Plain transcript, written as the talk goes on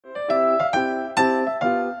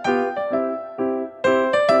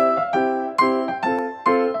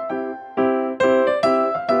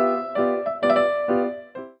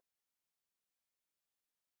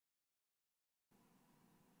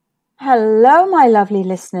Hello, my lovely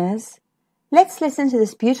listeners. Let's listen to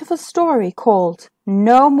this beautiful story called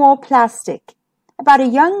No More Plastic, about a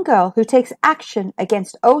young girl who takes action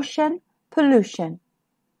against ocean pollution.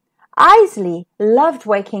 Isley loved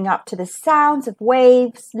waking up to the sounds of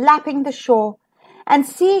waves lapping the shore and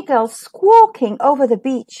seagulls squawking over the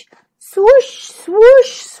beach. Swoosh,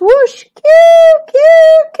 swoosh, swoosh, coo,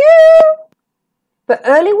 coo, coo. But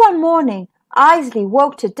early one morning, Isley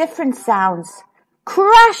woke to different sounds.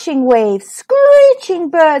 Crashing waves,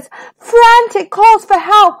 screeching birds, frantic calls for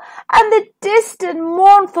help, and the distant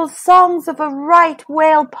mournful songs of a right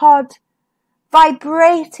whale pod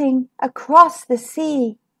vibrating across the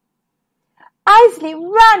sea. Isley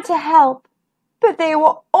ran to help, but they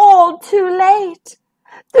were all too late.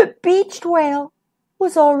 The beached whale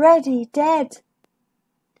was already dead.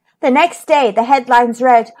 The next day, the headlines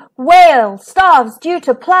read, "Whale starves due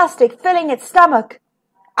to plastic filling its stomach."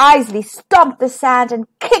 Isley stomped the sand and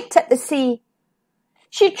kicked at the sea.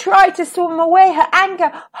 She tried to swim away her anger,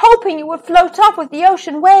 hoping it would float off with the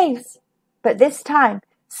ocean waves. But this time,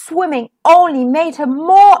 swimming only made her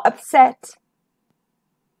more upset.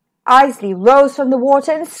 Isley rose from the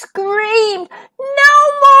water and screamed, "No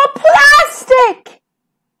more plastic!"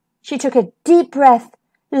 She took a deep breath,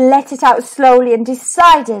 let it out slowly, and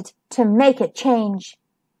decided to make a change.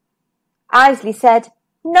 Isley said,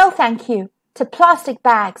 "No thank you," to plastic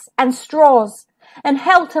bags and straws, and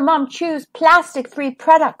helped her mum choose plastic-free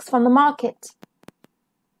products from the market.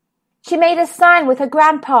 She made a sign with her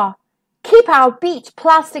grandpa, "Keep our beach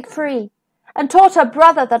plastic-free," and taught her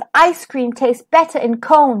brother that ice cream tastes better in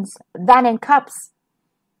cones than in cups.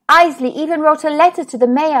 Isley even wrote a letter to the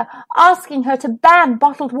mayor asking her to ban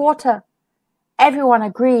bottled water. Everyone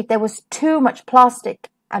agreed there was too much plastic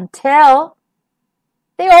until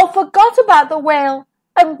they all forgot about the whale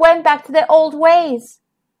and went back to their old ways.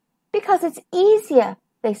 "Because it's easier,"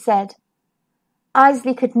 they said.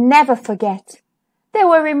 Isley could never forget. There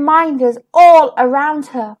were reminders all around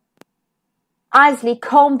her. Isley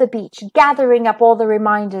combed the beach, gathering up all the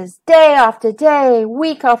reminders, day after day,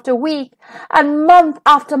 week after week, and month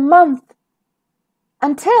after month,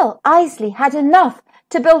 until Isley had enough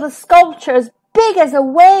to build a sculpture as big as a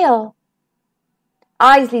whale.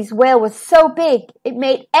 Isley's whale was so big it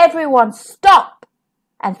made everyone stop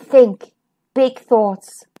and think big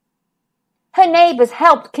thoughts. Her neighbors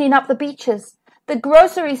helped clean up the beaches. The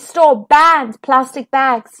grocery store banned plastic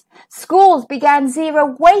bags. Schools began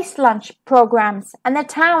zero waste lunch programs, and the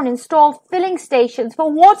town installed filling stations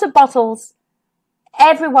for water bottles.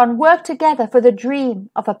 Everyone worked together for the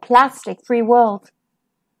dream of a plastic-free world.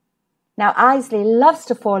 Now Isley loves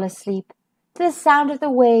to fall asleep to the sound of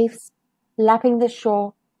the waves lapping the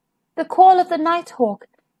shore, the call of the nighthawk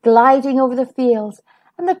gliding over the fields,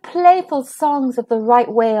 and the playful songs of the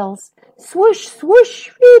right whales. Swoosh,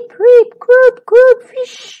 swoosh, reep, reep, croop, croop,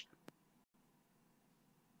 fish.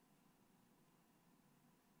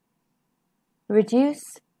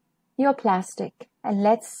 Reduce your plastic and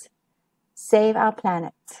let's save our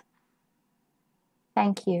planet.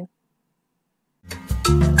 Thank you.